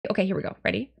Okay, here we go.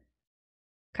 Ready?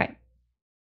 Okay.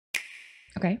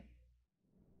 Okay.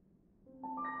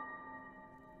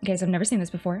 Okay, so I've never seen this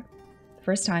before.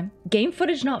 First time. Game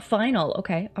footage not final.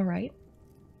 Okay, alright.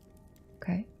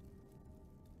 Okay.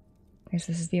 Okay,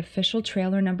 so this is the official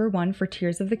trailer #1 for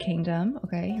Tears of the Kingdom.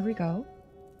 Okay, here we go.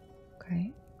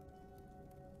 Okay.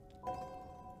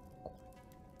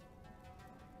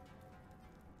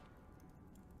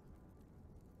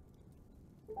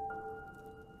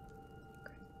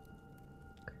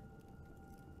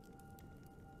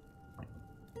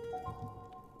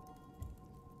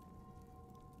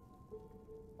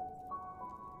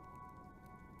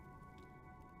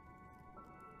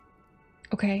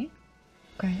 Okay.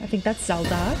 Okay, I think that's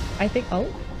Zelda. I think, oh.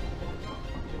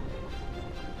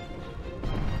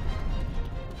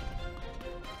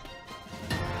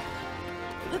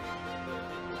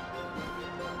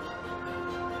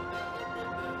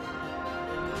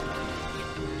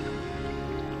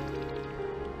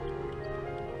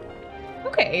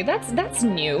 Okay, that's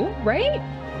new, right?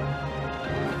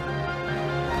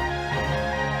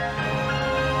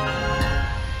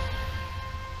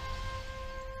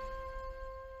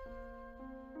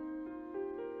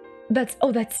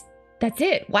 That's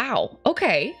it. Wow.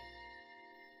 Okay.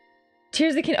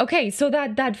 Tears of the Kingdom. Okay, so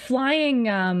that flying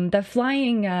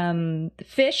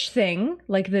fish thing,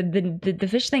 like the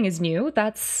fish thing is new.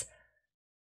 That's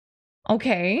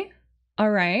okay.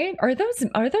 All right. Are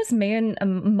those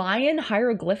Mayan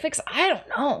hieroglyphics? I don't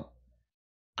know.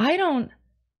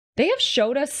 They have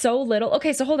showed us so little.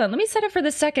 Okay, so hold on. Let me set up for the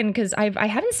second because I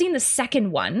haven't seen the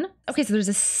second one. Okay, so there's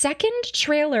a second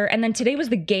trailer, and then today was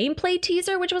the gameplay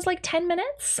teaser, which was like 10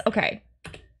 minutes. Okay.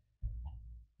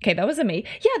 Okay, that was amazing.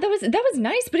 Yeah, that was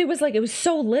nice, but it was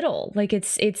so little. Like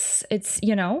it's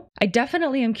you know. I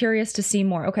definitely am curious to see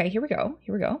more. Okay, here we go.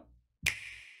 Here we go.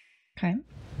 Okay.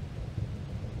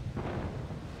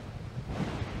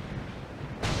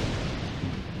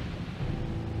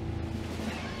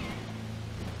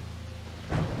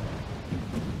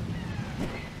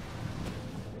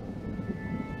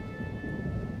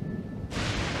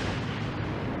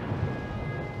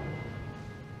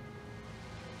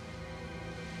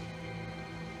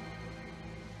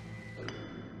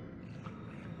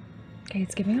 Okay,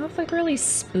 it's giving off like really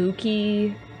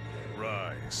spooky.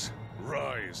 Rise,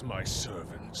 rise, my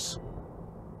servants.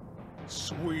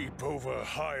 Sweep over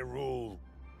Hyrule.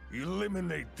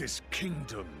 Eliminate this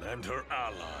kingdom and her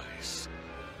allies.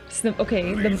 So,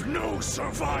 okay, Leave no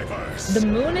survivors. The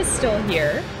moon is still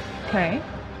here. Okay.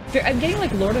 I'm getting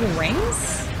like Lord of the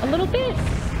Rings a little bit.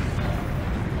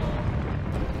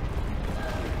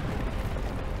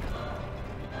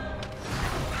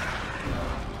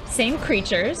 Same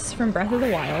creatures from Breath of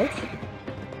the Wild.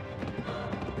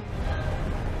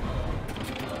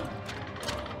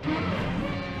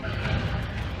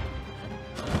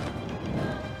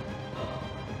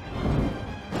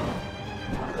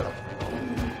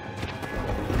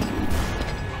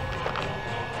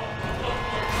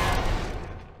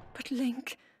 But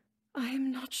Link, I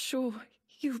am not sure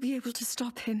you'll be able to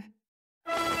stop him.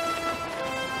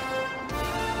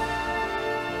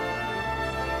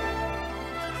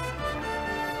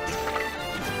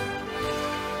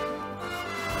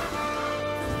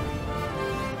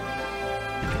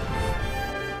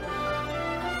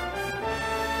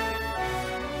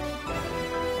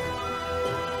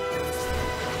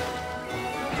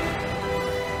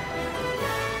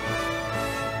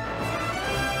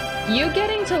 You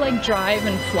getting to like drive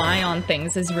and fly on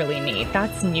things is really neat.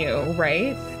 That's new,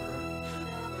 right?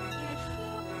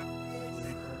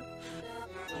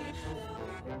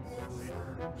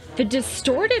 The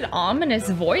distorted, ominous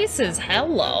voices,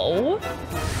 hello.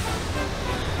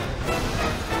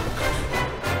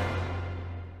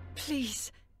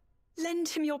 Please, lend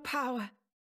him your power.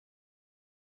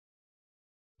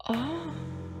 Oh.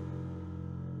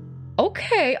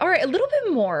 Okay, all right, a little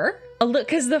bit more.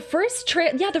 Because the first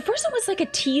one was like a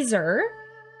teaser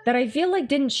that I feel like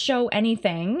didn't show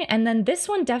anything. And then this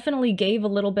one definitely gave a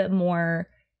little bit more.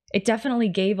 It definitely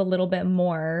gave a little bit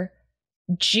more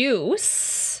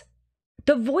juice.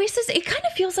 The voices, it kind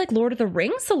of feels like Lord of the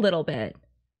Rings a little bit.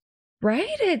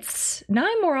 Right? Now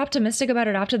I'm more optimistic about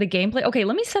it after the gameplay. Okay,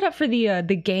 let me set up for the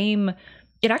game.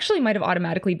 It actually might have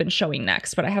automatically been showing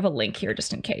next, but I have a link here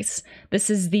just in case.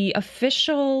 This is the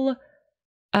official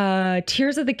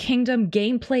Tears of the Kingdom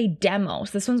gameplay demo.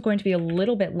 So this one's going to be a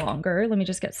little bit longer. Let me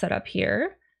just get set up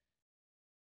here.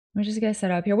 What do you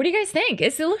guys think?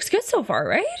 It looks good so far,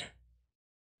 right?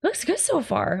 Looks good so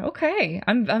far. Okay.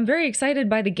 I'm very excited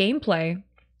by the gameplay.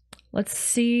 Let's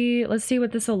see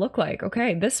what this will look like.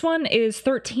 Okay, this one is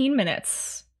 13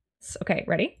 minutes. Okay,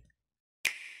 ready?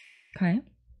 Okay.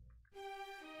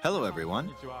 Hello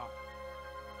everyone.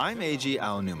 I'm Eiji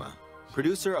Aonuma,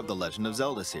 producer of the Legend of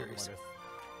Zelda series.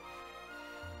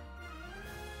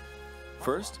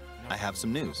 First, I have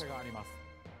some news.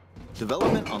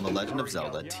 Development on The Legend of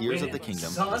Zelda Tears of the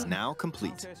Kingdom is now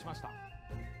complete.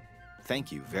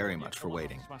 Thank you very much for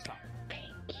waiting.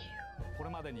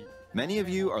 Many of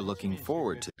you are looking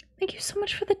forward to Thank you so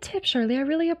much for the tip, Charlie. I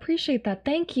really appreciate that.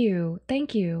 Thank you.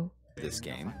 Thank you. this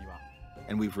game,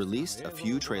 and we've released a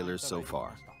few trailers so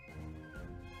far.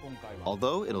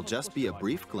 Although it'll just be a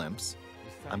brief glimpse,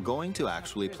 I'm going to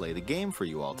actually play the game for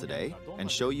you all today and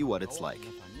show you what it's like.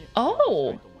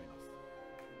 Oh!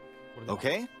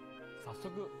 Okay?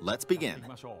 Let's begin.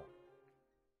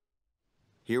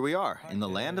 Here we are in the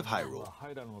land of Hyrule.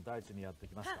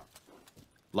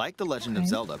 Like The Legend of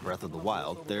Zelda Breath of the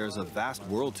Wild, there's a vast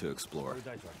world to explore.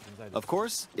 Of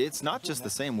course, it's not just the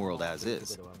same world as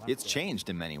is. It's changed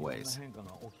in many ways.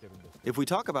 If we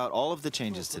talk about all of the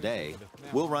changes today,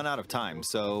 we'll run out of time,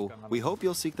 so we hope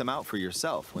you'll seek them out for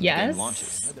yourself when the game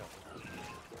launches.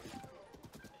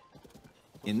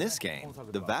 In this game,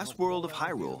 the vast world of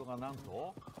Hyrule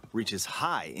reaches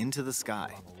high into the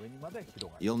sky.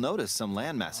 You'll notice some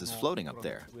land masses floating up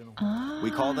there.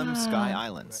 We call them Sky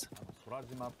Islands.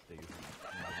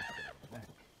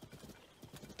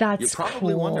 That's You're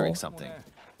probably cool. wondering something.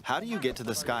 How do you get to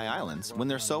the Sky Islands when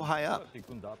they're so high up?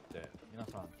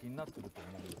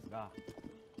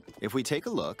 If we take a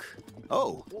look,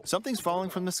 oh, something's falling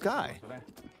from the sky.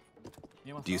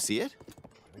 Do you see it?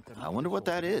 I wonder what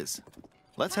that is.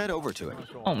 Let's head over to it.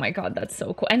 Oh my god, that's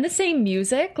so cool. And the same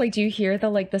music? Like, do you hear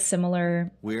the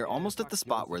similar... We're almost at the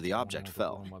spot where the object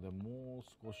fell.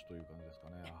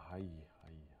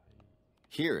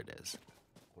 Here it is.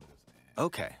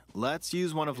 Okay, let's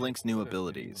use one of Link's new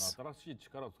abilities.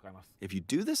 If you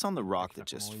do this on the rock that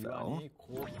just fell...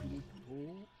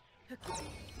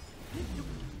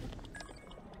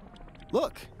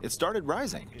 Look, it started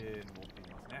rising.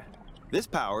 This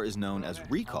power is known as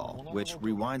recall, which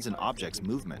rewinds an object's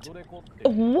movement.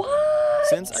 What?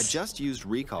 Since I just used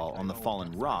recall on the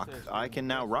fallen rock, I can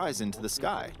now rise into the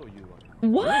sky.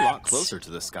 What? We're a lot closer to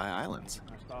the Sky Islands.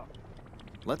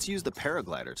 Let's use the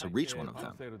paraglider to reach one of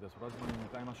them.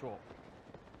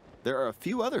 There are a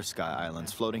few other Sky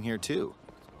Islands floating here too.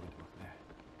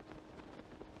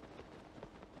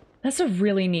 That's a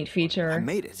really neat I feature.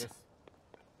 made it.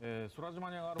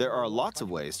 There are lots of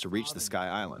ways to reach the Sky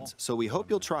Islands, so we hope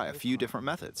you'll try a few different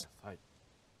methods.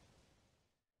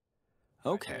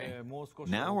 Okay,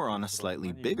 now we're on a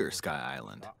slightly bigger Sky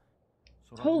Island.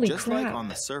 Holy Just crap. like on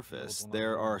the surface,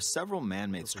 there are several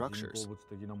man-made structures.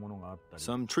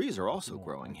 Some trees are also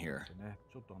growing here.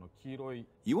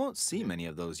 You won't see many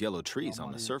of those yellow trees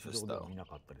on the surface, though.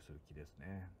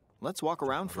 Let's walk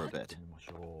around for a bit.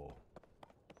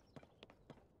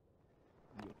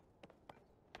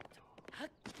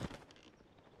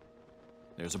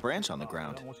 There's a branch on the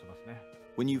ground.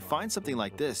 When you find something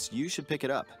like this, you should pick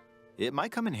it up. It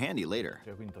might come in handy later.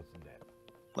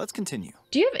 Let's continue.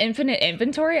 Do you have infinite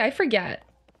inventory? I forget.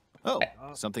 Oh,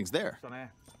 something's there.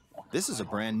 This is a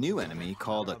brand new enemy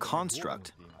called a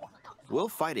construct. We'll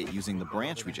fight it using the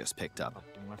branch we just picked up.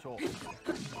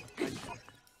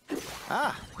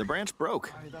 Ah, the branch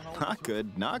broke. Not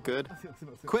good, not good.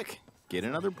 Quick, get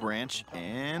another branch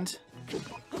and...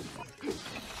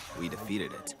 we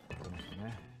defeated it.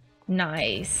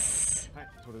 Nice.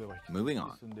 Moving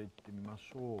on.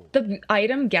 The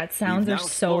item get sounds We've are now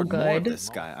so explored more of good. this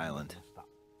Sky Island.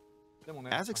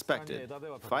 As expected,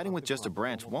 fighting with just a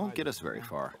branch won't get us very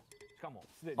far.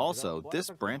 Also, this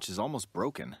branch is almost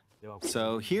broken.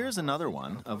 So here's another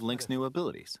one of Link's new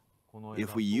abilities.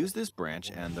 If we use this branch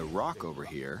and the rock over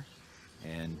here,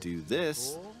 and do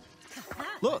this,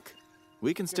 look,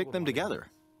 we can stick them together.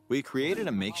 We created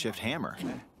a makeshift hammer.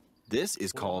 This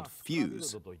is called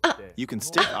Fuse. You can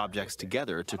stick objects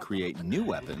together to create new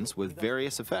weapons with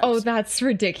various effects. Oh, that's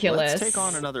ridiculous. Let's take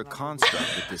on another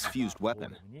construct with this fused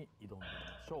weapon.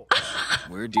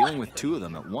 We're dealing with two of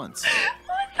them at once.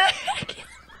 What the heck?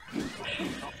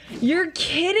 You're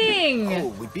kidding! Oh,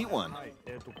 we beat one.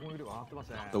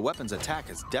 The weapon's attack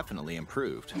has definitely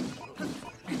improved.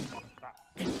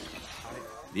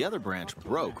 The other branch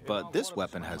broke, but this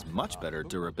weapon has much better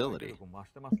durability.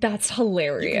 That's You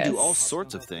hilarious. can do all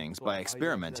sorts of things by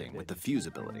experimenting with the fuse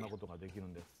ability.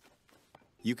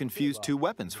 You can fuse two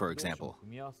weapons, for example.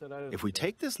 If we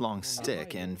take this long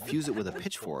stick and fuse it with a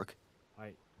pitchfork,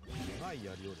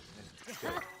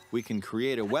 we can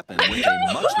create a weapon with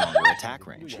a much longer attack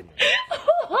range.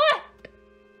 What?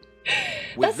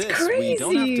 With That's this, we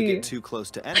don't have to crazy. get too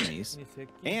close to enemies,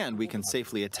 and we can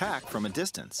safely attack from a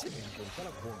distance.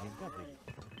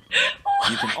 Oh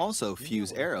You can also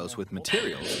fuse arrows with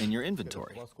materials in your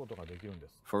inventory.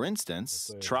 For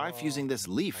instance, try fusing this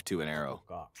leaf to an arrow.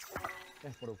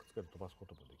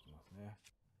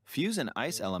 Fuse an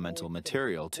ice elemental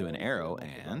material to an arrow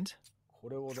and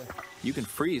you can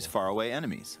freeze faraway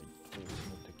enemies.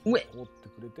 Wait,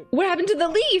 what happened to the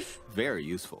leaf? Very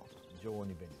useful.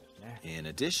 In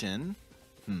addition,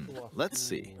 let's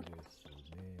see.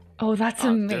 Oh, that's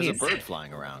amazing. There's a bird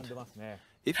flying around.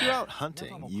 If you're out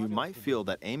hunting, you might feel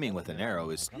that aiming with an arrow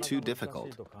is too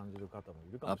difficult.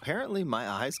 Apparently, my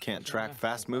eyes can't track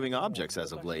fast-moving objects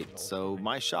as of late, so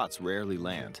my shots rarely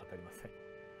land.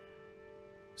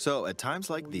 So, at times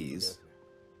like these,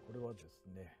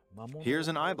 here's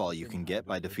an eyeball you can get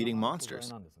by defeating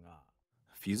monsters.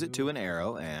 Fuse it to an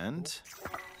arrow and...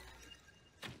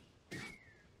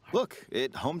 look,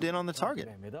 it homed in on the target.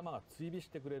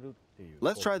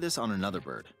 Let's try this on another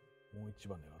bird.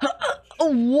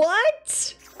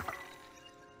 What?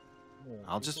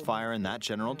 I'll just fire in that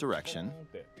general direction.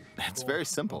 It's very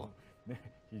simple.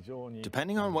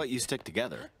 Depending on what you stick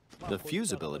together, the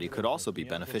fuse ability could also be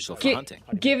beneficial for hunting.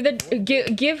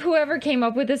 Give whoever came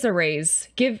up with this a raise.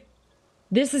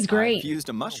 This is great. I fused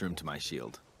a mushroom to my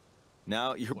shield.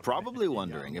 Now, you're probably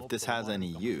wondering if this has any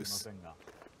use.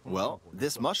 Well,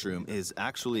 this mushroom is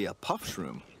actually a puff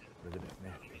shroom.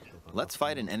 Let's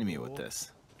fight an enemy with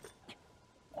this.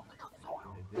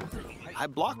 I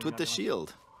blocked with the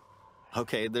shield.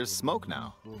 Okay, there's smoke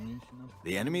now.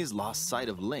 The enemy's lost sight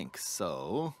of Link,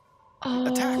 so...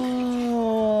 attack!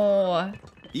 Oh.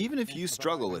 Even if you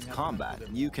struggle with combat,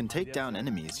 you can take down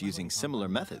enemies using similar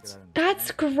methods.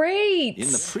 That's great! In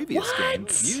the previous game,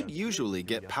 you'd usually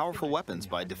get powerful weapons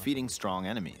by defeating strong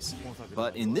enemies.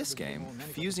 But in this game,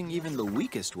 fusing even the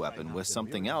weakest weapon with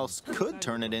something else could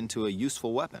turn it into a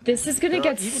useful weapon. This is gonna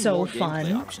get so fun. There are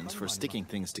even more gameplay fun. options for sticking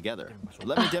things together.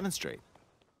 Let me demonstrate.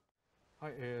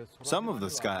 Some of the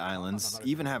Sky Islands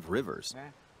even have rivers.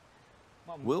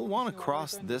 We'll want to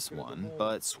cross this one,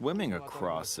 but swimming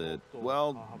across it,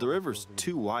 well, the river's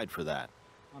too wide for that.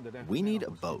 We need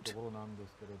a boat.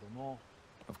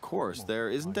 Of course, there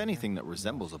isn't anything that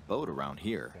resembles a boat around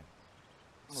here.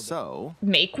 So,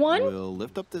 make one? We'll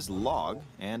lift up this log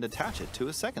and attach it to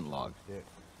a second log.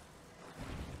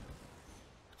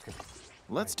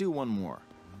 Let's do one more.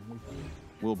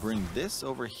 We'll bring this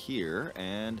over here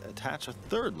and attach a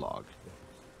third log.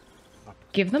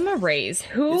 Give them a raise.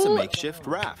 Who? It's a makeshift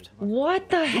raft. What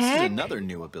the heck? This is another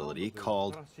new ability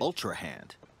called Ultra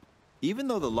Hand. Even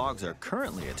though the logs are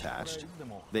currently attached,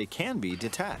 they can be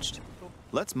detached.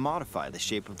 Let's modify the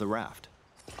shape of the raft.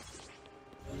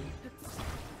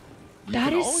 You That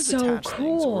can is always so attach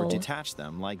things or cool. detach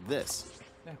them like this.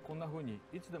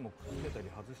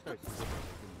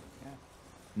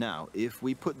 Now, if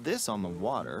we put this on the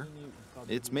water,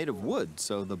 it's made of wood,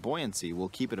 so the buoyancy will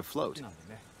keep it afloat.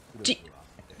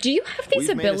 Do you have these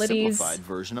We've abilities? made a simplified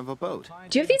version of a boat.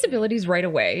 Do you have these abilities right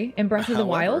away in Breath of the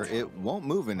Wild? However, it won't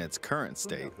move in its current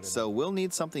state, so we'll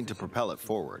need something to propel it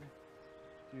forward.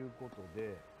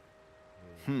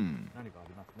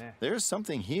 There's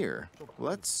something here.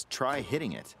 Let's try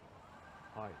hitting it.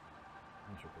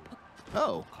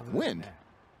 Oh, wind.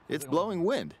 It's blowing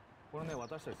wind.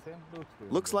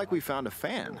 Looks like we found a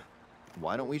fan.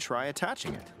 Why don't we try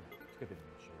attaching it?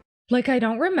 Like, I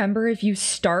don't remember if you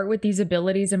start with these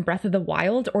abilities in Breath of the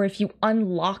Wild or if you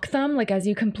unlock them, like, as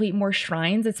you complete more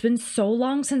shrines. It's been so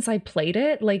long since I played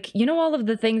it. Like, you know, all of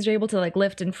the things you're able to, like,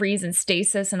 lift and freeze and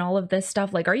stasis and all of this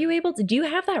stuff. Like, are you able to, do you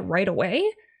have that right away?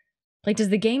 Like, does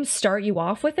the game start you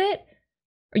off with it?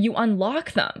 Or you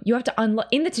unlock them? You have to unlock,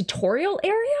 in the tutorial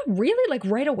area? Really? Like,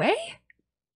 right away?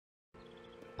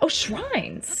 Oh,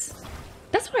 shrines.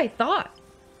 That's what I thought.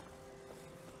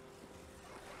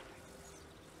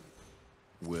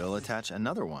 We'll attach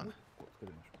another one.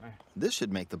 This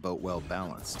should make the boat well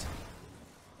balanced.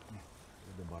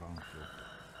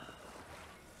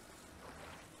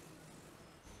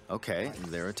 Okay,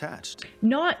 they're attached.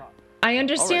 I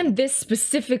understand this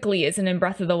specifically isn't in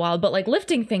Breath of the Wild, but like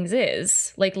lifting things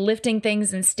is. Like lifting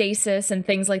things and stasis and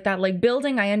things like that. Like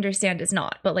building, I understand is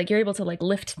not, but like you're able to like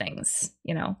lift things,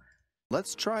 you know?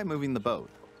 Let's try moving the boat.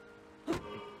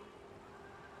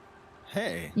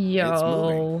 Hey, Yo. it's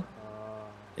moving.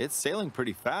 It's sailing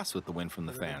pretty fast with the wind from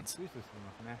the fans.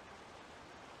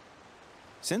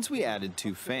 Since we added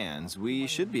 2 fans, we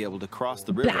should be able to cross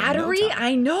the river in no Battery? time.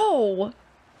 I know.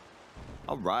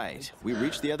 All right, we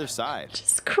reached the other side.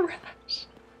 Just crash.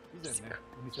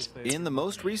 In the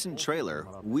most recent trailer,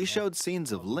 we showed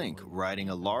scenes of Link riding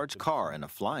a large car and a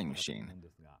flying machine.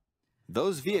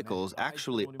 Those vehicles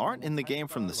actually aren't in the game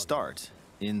from the start.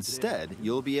 Instead,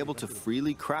 you'll be able to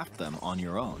freely craft them on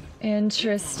your own.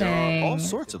 Interesting. There are all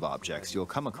sorts of objects you'll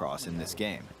come across in this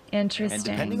game. Interesting. And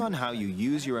depending on how you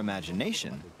use your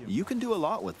imagination, you can do a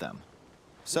lot with them.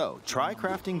 So, try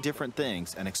crafting different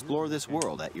things and explore this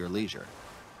world at your leisure.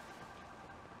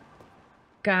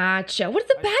 Gotcha. What are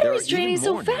the batteries draining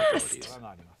so fast?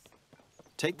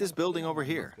 Take this building over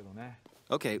here.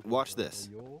 Okay, watch this.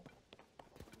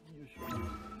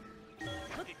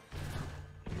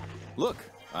 Look,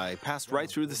 I passed right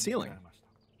through the ceiling.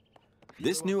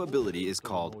 This new ability is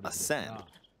called Ascend.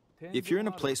 If you're in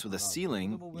a place with a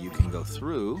ceiling, you can go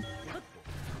through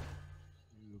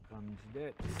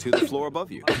to the floor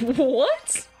above you.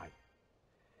 What?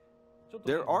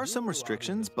 There are some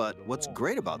restrictions, but what's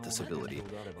great about this ability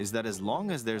is that as long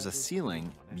as there's a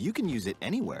ceiling, you can use it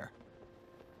anywhere.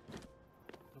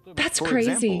 That's For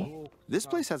crazy. example, this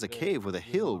place has a cave with a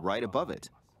hill right above it.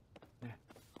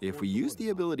 If we use the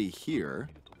ability here,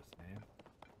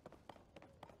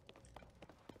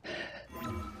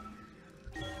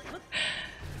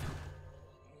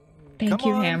 Thank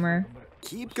you, Hammer.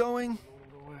 keep going.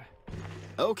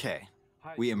 Okay,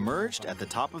 we emerged at the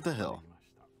top of the hill.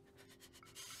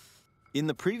 In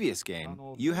the previous game,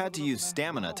 you had to use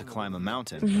stamina to climb a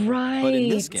mountain. Right. But in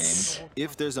this game,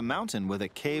 if there's a mountain with a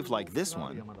cave like this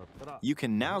one, you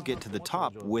can now get to the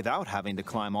top without having to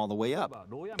climb all the way up.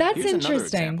 That's Here's another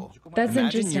interesting. example. That's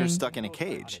Imagine interesting. you're stuck in a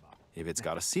cage. If it's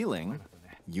got a ceiling,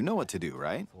 you know what to do,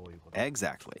 right?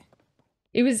 Exactly.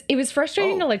 It was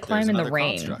frustrating to like there's climb in the another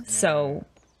rain. construct. So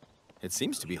It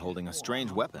seems to be holding a strange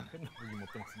weapon.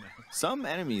 Some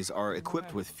enemies are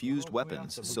equipped with fused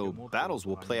weapons, so battles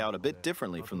will play out a bit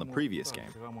differently from the previous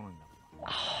game.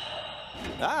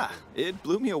 Ah, it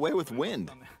blew me away with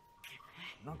wind.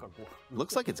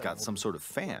 Looks like it's got some sort of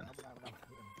fan.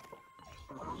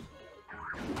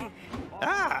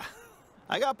 Ah,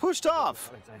 I got pushed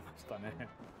off.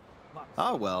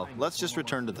 Ah, well, let's just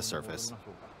return to the surface.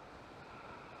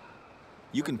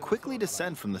 You can quickly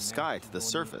descend from the sky to the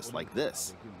surface like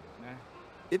this.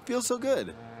 It feels so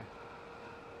good.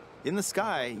 In the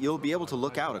sky, you'll be able to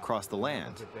look out across the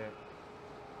land.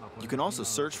 You can also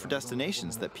search for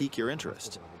destinations that pique your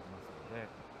interest.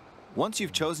 Once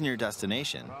you've chosen your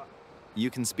destination, you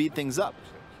can speed things up,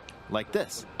 like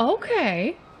this.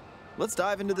 okay. Let's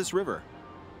dive into this river.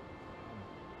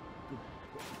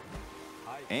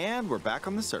 And we're back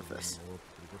on the surface.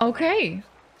 Okay.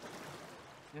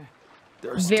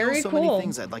 There are still Very so cool. many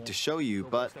things I'd like to show you,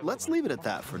 but let's leave it at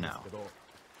that for now.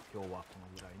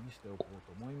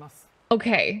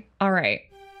 Okay. All right.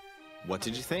 What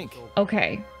did you think?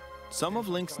 Okay. Some of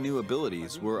Link's new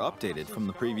abilities were updated from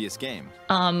the previous game.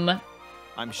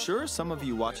 I'm sure some of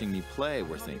you watching me play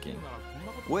were thinking,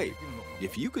 wait,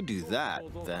 if you could do that,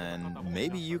 then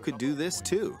maybe you could do this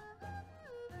too.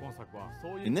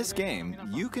 In this game,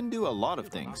 you can do a lot of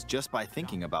things just by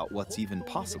thinking about what's even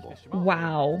possible.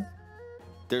 Wow.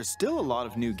 There's still a lot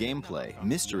of new gameplay,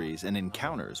 mysteries, and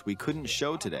encounters we couldn't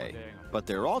show today, but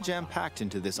they're all jam-packed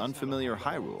into this unfamiliar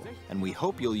Hyrule, and we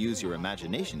hope you'll use your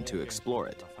imagination to explore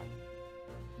it.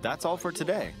 That's all for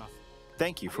today.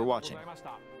 Thank you for watching.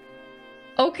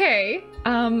 Okay.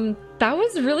 That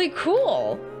was really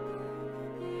cool.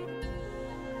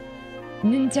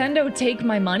 Nintendo take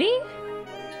my money?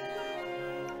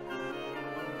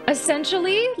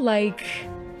 Essentially, like,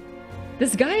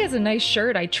 this guy has a nice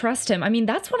shirt. I trust him. I mean,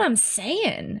 that's what I'm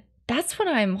saying. That's what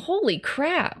I'm, holy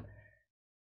crap.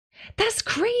 That's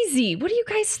crazy. What do you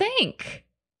guys think?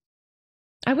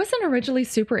 I wasn't originally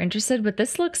super interested, but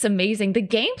this looks amazing. The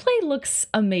gameplay looks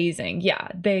amazing. Yeah,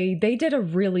 they did a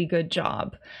really good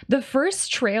job. The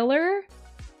first trailer,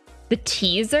 the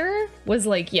teaser was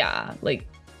like, yeah, like,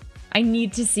 I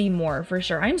need to see more for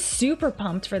sure. I'm super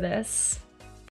pumped for this.